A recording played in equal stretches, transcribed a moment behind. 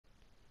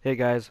Hey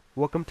guys,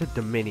 welcome to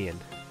Dominion.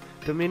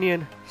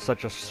 Dominion,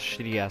 such a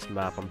shitty ass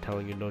map, I'm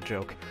telling you, no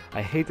joke.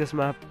 I hate this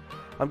map.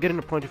 I'm getting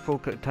a plentiful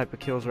type of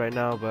kills right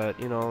now, but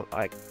you know,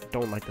 I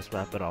don't like this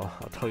map at all,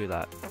 I'll tell you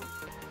that.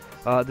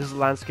 This is a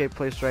landscape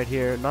place right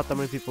here, not that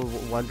many people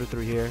wander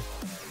through here.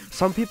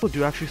 Some people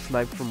do actually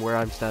snipe from where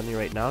I'm standing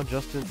right now,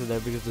 just into there,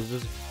 because there's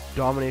this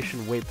domination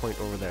waypoint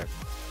over there.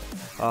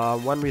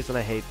 One reason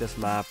I hate this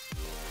map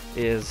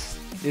is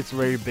it's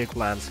very big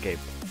landscape.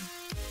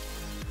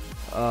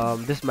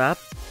 This map,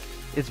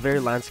 it's very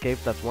landscape,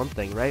 that's one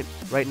thing, right?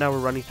 Right now we're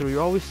running through, you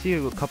always see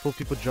a couple of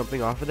people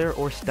jumping off of there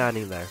or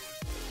standing there.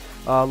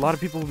 A lot of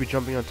people will be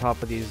jumping on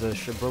top of these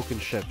broken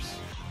ships.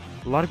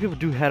 A lot of people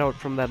do head out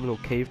from that little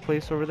cave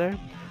place over there.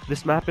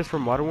 This map is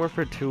from Modern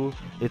Warfare 2.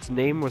 Its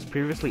name was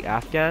previously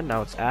Afghan,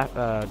 now it's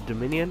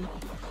Dominion.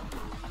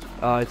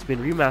 It's been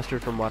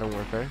remastered from Modern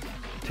Warfare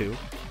 2.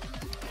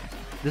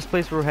 This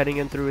place we're heading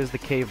in through is the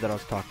cave that I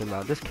was talking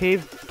about. This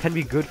cave can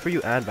be good for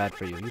you and bad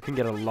for you. You can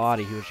get a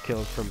lot of huge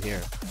kills from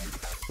here.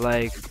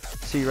 Like,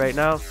 see right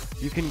now,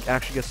 you can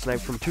actually get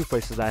sniped from two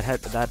places.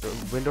 That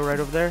window right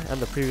over there and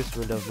the previous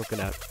window I was looking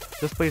at.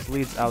 This place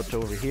leads out to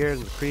over here in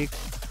the creek.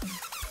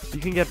 You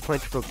can get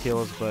plentiful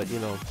kills, but you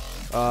know,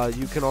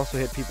 you can also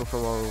hit people from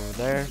all over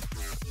there.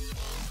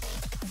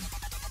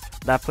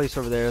 That place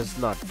over there is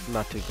not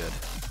too good.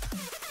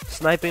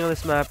 Sniping on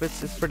this map,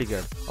 it's pretty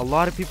good. A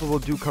lot of people will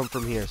come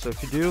from here, so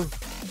if you do,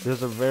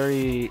 there's a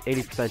very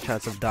 80%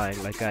 chance of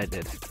dying like I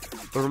did.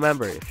 But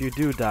remember, if you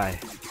do die,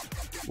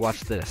 watch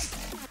this.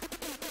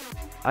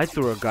 I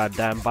threw a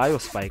goddamn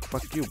biospike,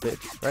 fuck you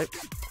bitch, right?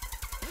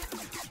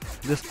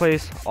 This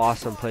place,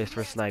 awesome place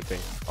for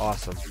sniping.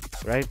 Awesome,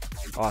 right?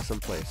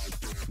 Awesome place.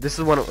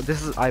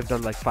 I've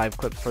done like 5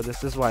 clips for this.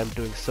 This is why I'm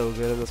doing so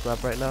good in this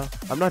map right now.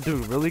 I'm not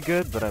doing really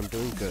good, but I'm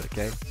doing good,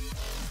 okay?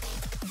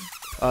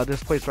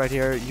 This place right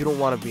here, you don't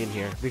want to be in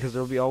here because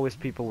there'll be always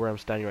people where I'm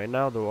standing right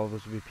now. There'll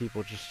always be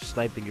people just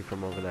sniping you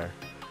from over there.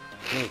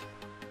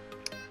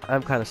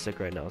 I'm kind of sick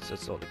right now.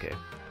 It's all okay.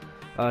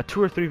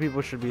 2 or 3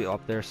 people should be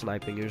up there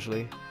sniping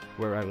usually,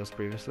 where I was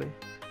previously.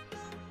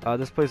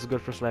 This place is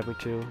good for sniping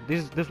too.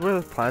 This where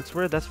the plants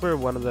were. That's where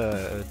one of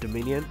the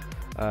Dominion,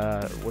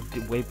 what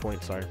the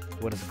waypoints are.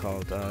 What is it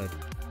called?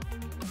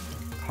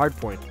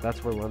 Hardpoint.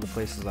 That's where one of the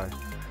places are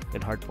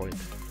in Hardpoint.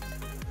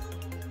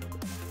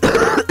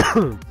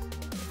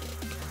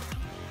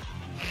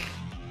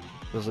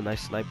 There's a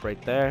nice snipe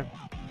right there.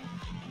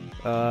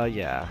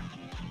 Yeah.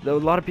 A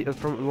lot of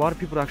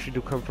people actually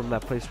do come from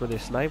that place where they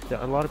sniped.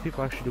 A lot of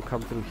people actually do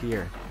come through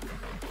here.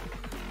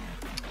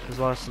 There's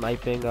a lot of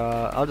sniping.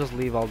 I'll just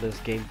leave all this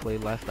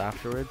gameplay left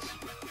afterwards.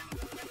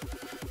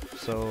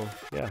 So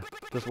yeah,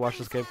 just watch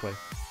this gameplay.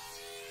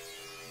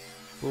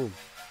 Boom.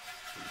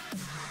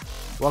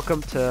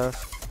 Welcome to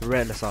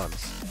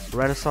Renaissance.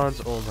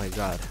 Renaissance, oh my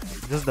god.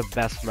 This is the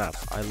best map.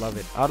 I love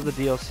it. Out of the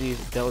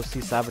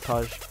DLC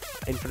Sabotage,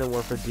 Infinite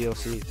Warfare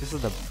DLC, this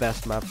is the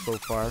best map so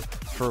far,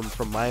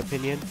 from my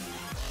opinion.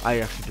 I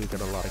actually do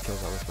get a lot of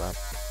kills on this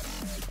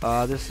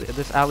map.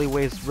 This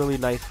alleyway is really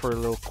nice for a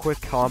little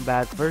quick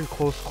combat, very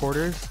close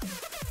quarters.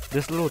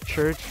 This little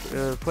church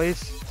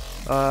place,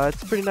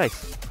 it's pretty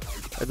nice.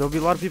 There'll be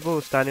a lot of people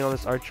standing on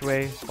this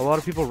archway, a lot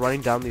of people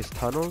running down these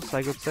tunnels,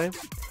 I could say.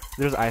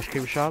 There's an ice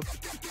cream shop.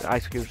 The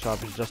ice cream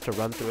shop is just to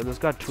run through, and it's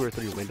got 2 or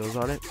 3 windows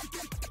on it.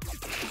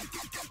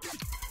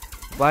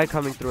 By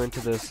coming through into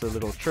this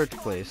little church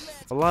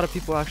place, a lot of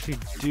people actually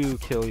do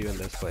kill you in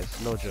this place,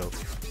 no joke.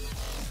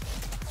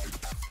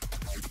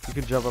 You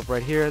can jump up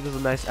right here. There's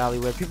a nice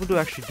alleyway. People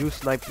actually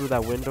snipe through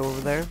that window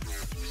over there,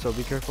 so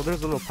be careful.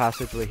 There's a little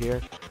passageway here.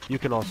 You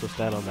can also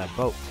stand on that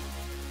boat.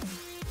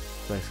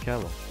 Nice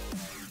camo.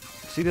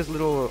 See these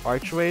little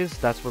archways?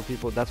 That's where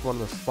that's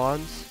one of the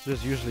spawns.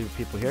 There's usually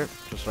people here,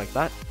 just like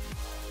that.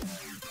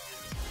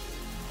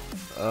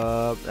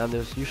 And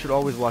you should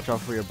always watch out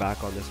for your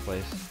back on this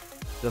place.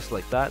 Just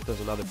like that.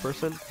 There's another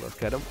person. Let's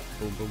get him.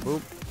 Boom, boom,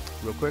 boom.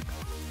 Real quick.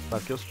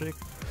 5 kill streak.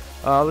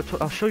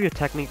 I'll show you a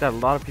technique that a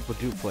lot of people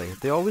do play.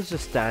 They always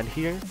just stand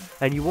here,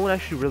 and you won't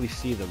actually really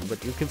see them,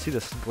 but you can see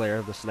the glare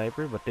of the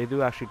sniper, but they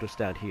do actually just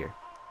stand here.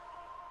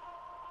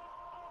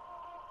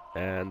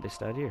 And they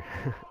stand here.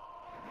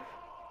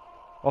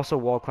 Also,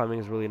 wall climbing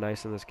is really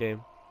nice in this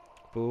game.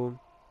 Boom,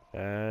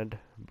 and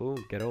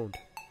boom, get owned.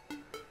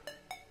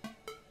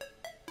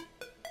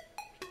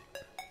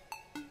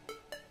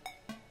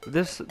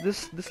 This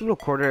little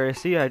corner area,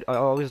 see, I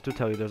always do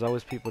tell you, there's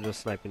always people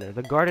just sniping there.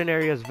 The garden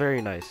area is very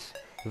nice.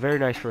 Very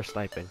nice for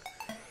sniping.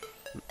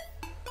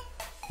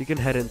 You can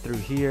head in through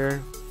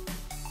here.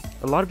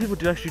 A lot of people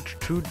do actually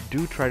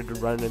try to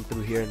run in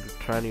through here and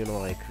try to, you know,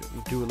 like,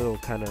 do a little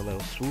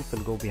swoop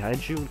and go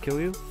behind you and kill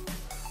you.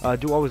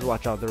 Do always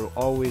watch out. There will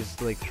always,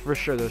 like, for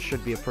sure there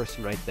should be a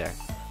person right there.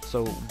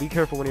 So be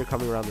careful when you're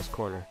coming around this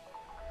corner.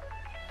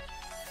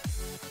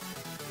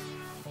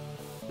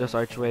 This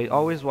archway.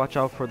 Always watch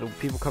out for the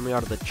people coming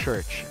out of the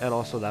church and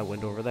also that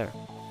window over there.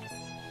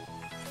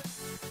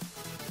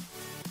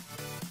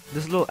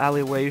 This little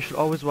alleyway, you should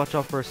always watch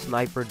out for a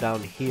sniper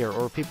down here,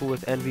 or people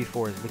with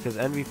NV4s, because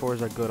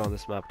NV4s are good on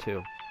this map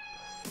too.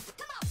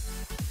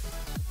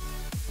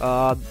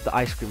 The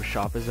ice cream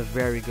shop is a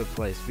very good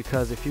place,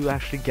 because if you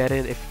actually get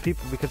in,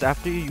 because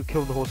after you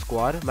kill the whole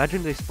squad,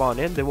 imagine they spawn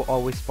in, they will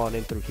always spawn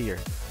in through here.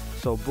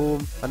 So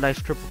boom, a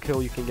nice triple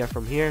kill you can get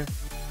from here.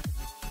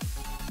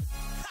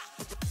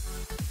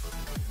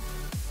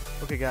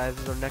 Okay guys,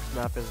 our next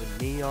map is in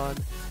Neon.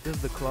 This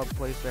is the club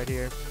place right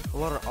here. A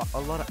lot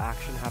of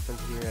action happens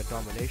here at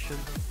Domination.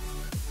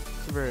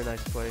 It's a very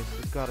nice place.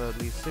 It's got at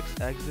least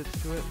 6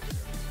 exits to it.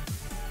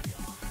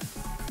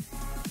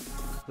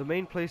 The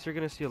main place you're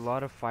gonna see a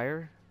lot of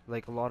fire,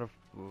 like a lot of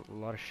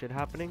shit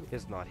happening,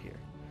 is not here.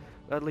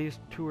 At least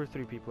 2 or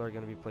 3 people are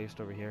gonna be placed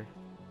over here.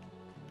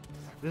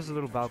 This is a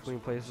little balcony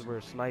places where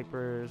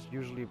snipers,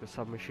 usually with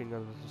submachine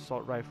guns,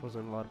 assault rifles,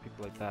 and a lot of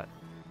people like that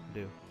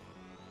do.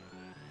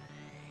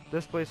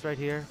 This place right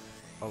here,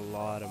 a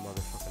lot of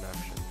motherfucking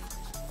action.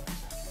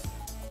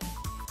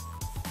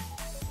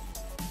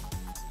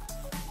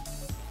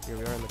 Here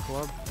we are in the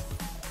club.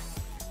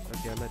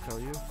 Again, I tell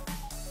you.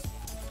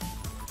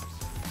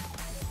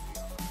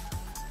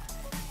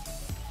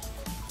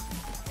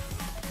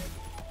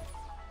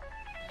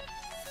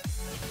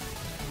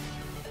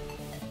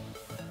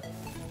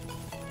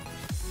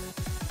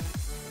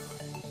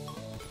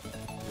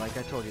 Like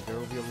I told you, there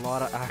will be a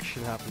lot of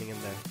action happening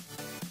in there.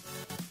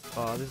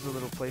 This is a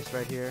little place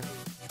right here.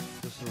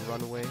 This is a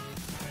runway.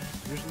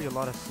 Usually a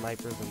lot of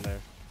snipers in there,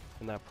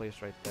 in that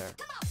place right there.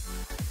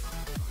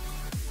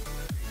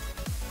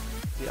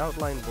 The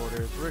outline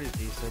border is pretty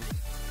decent.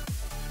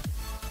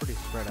 It's pretty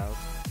spread out.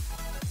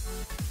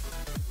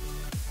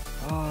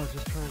 Oh, I was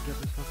just trying to get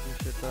this fucking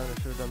shit done. I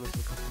should have done this in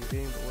a custom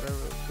game, but whatever,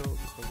 let's go.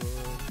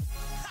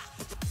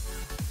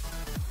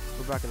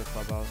 We're back in the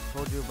clubhouse.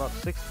 Told you about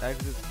 6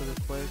 exits to this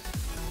place.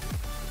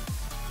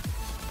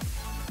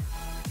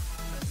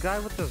 Guy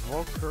with this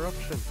wall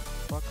corruption.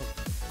 Fuck him.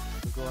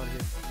 We'll go out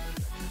here.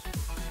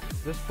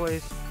 This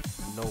place,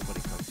 nobody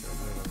comes here.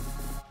 Literally.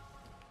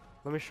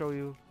 Let me show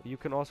you. You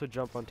can also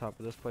jump on top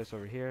of this place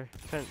over here.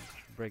 Can't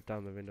break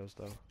down the windows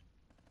though.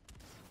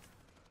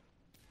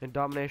 In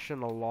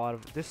Domination, a lot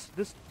of this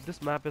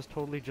map is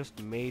totally just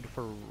made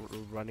for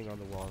running on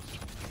the walls.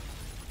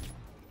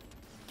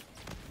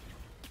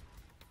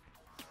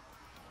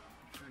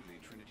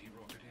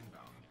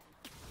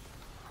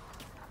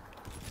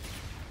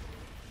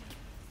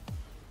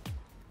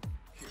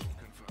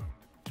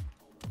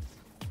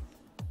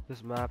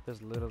 This map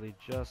is literally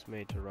just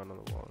made to run on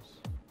the walls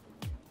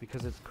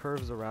because it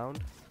curves around.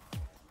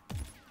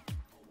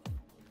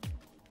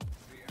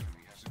 The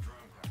enemy has a drone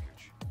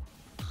package.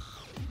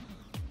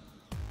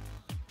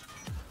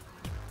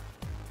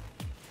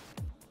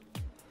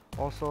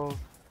 Also,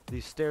 the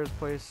stairs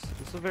place,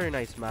 it's a very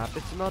nice map.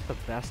 It's not the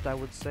best, I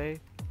would say,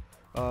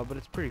 but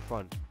it's pretty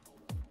fun.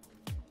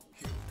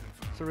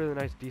 It's a really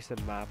nice,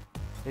 decent map.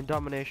 In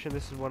Domination,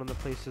 this is one of the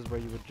places where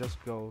you would just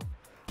go,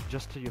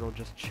 just to, you know,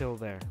 just chill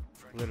there.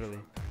 Literally.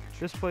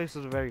 This place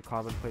is a very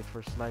common place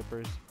for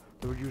snipers.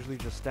 They would usually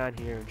just stand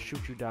here and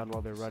shoot you down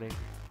while they're running.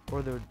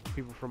 Or there would be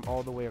people from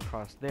all the way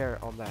across there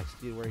on that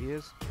steel where he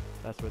is.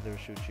 That's where they would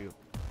shoot you.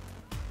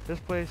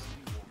 This place,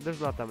 there's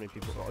not that many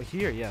people. Oh,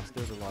 here, yes,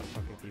 there's a lot of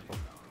fucking people.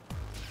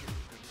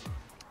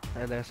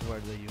 And that's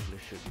where they usually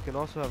shoot. You can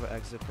also have an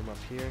exit from up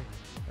here.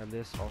 And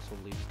this also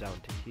leads down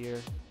to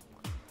here.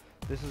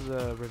 This is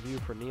a review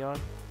for Neon.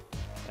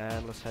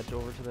 And let's head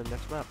over to the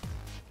next map.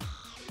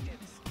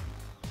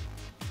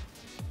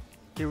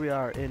 Here we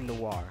are in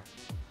Noir.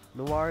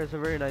 Noir is a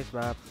very nice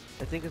map.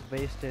 I think it's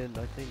based in,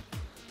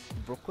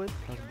 Brooklyn.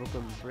 That's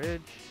Brooklyn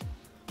Bridge.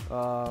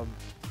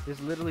 It's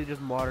literally just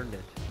moderned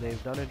it.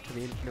 They've done it to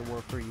the Infinite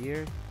War for a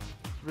year.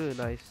 It's really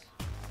nice.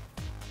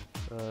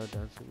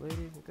 Dancing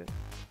lady, okay.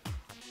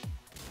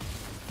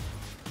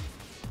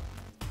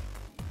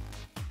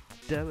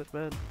 Damn it,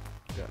 man.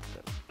 God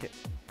damn it. Okay.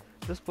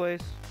 This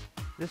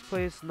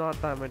place,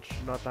 not that much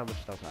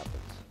stuff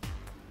happens.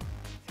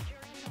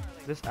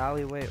 This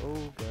alleyway,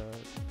 oh god.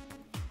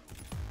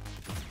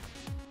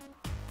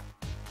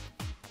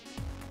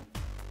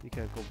 You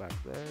can't go back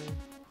there.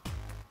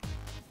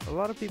 A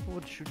lot of people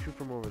would shoot you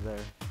from over there.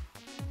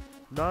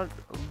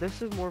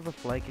 This is more of a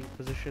flanking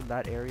position,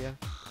 that area.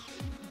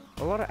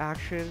 A lot of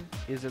action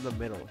is in the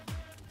middle.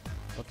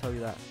 I'll tell you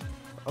that.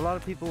 A lot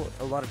of people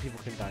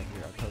can die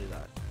here, I'll tell you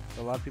that.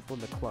 A lot of people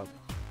in the club.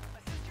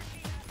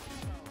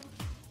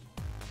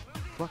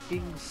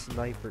 Fucking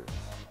snipers.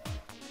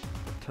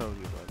 I'm telling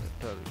you, brother. I'm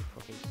telling you,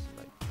 fucking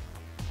snipers.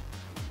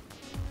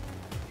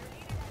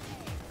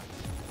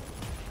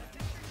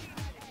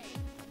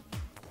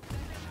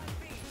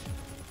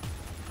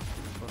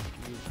 Fuck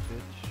you,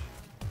 bitch.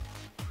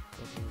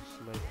 Fucking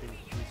sniping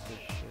piece of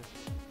shit.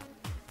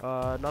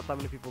 Not that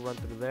many people run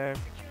through there.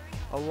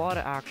 A lot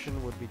of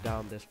action would be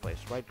down this place,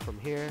 right from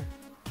here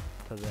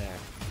to there.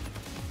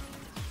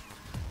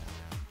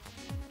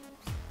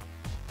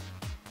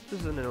 This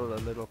is a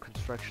little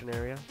construction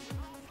area.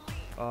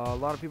 A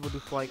lot of people do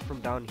flank from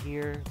down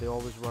here. They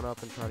always run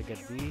up and try to get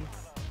B.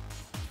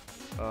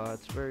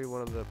 It's very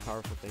one of the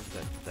powerful things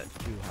that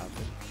do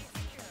happen.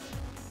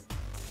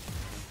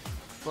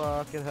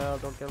 Fucking hell,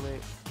 don't kill me.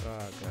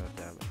 Oh, god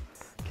damn it.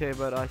 Okay,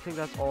 but I think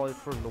that's all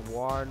for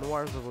Noir.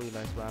 Noir is a really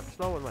nice map. It's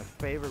not what my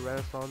favorite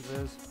Renaissance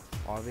is,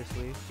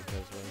 obviously,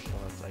 because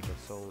Renaissance, I get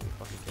so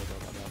fucking killed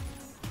on that.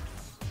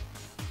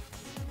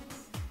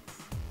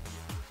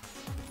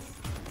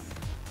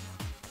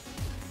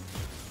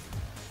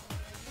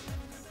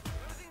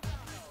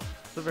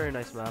 It's a very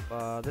nice map.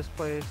 This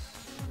place,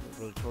 I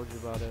really told you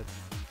about it.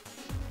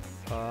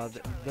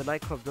 The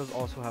nightclub does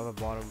also have a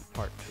bottom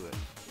part to it.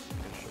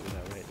 I can show you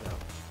that right now.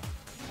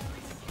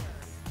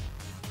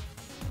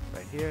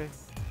 Right here.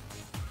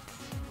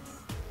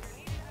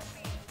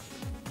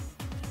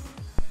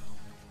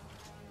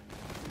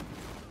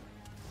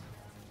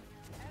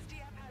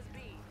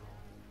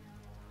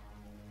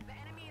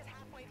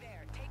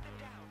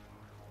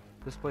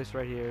 This place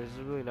right here is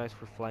really nice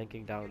for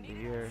flanking down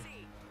here.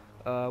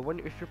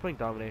 If you're playing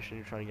domination,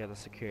 you're trying to get a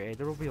secure A,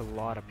 there will be a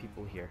lot of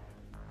people here.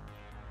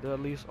 There'll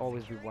at least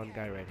always be one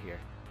guy right here,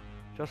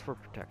 just for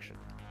protection.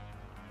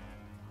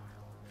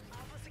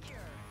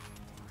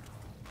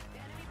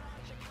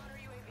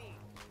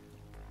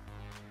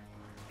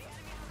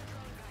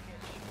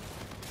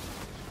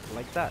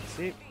 Like that,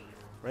 see?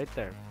 Right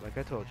there, like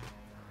I told you.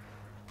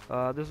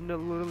 There's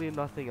literally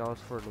nothing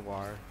else for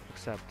Noir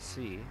except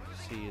C.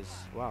 C is,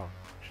 wow,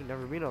 should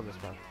never been on this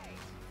map.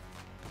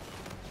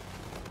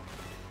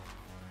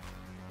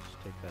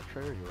 Just take that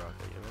trigger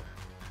rocket,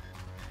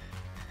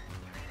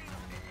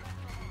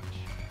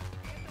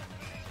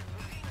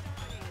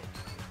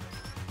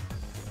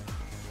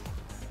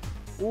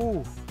 you know?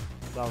 Ooh,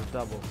 that was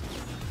double.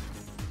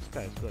 This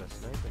guy is good at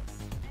sniping.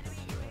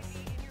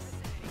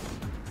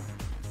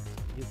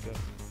 He's good.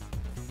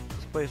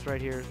 This place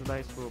right here is a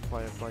nice little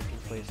flanking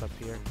place up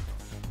here.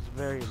 It's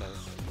very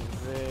nice.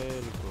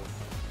 Very good.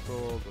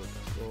 So good.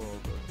 So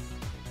good.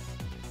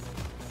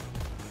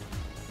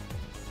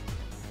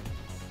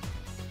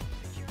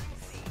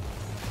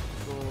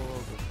 So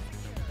good.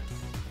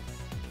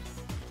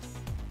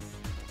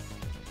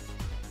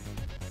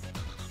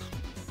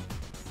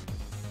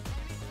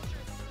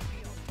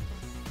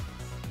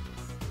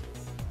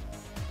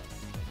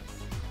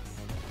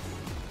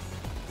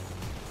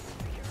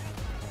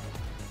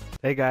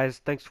 Hey guys,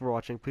 thanks for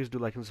watching. Please do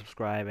like and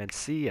subscribe, and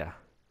see ya.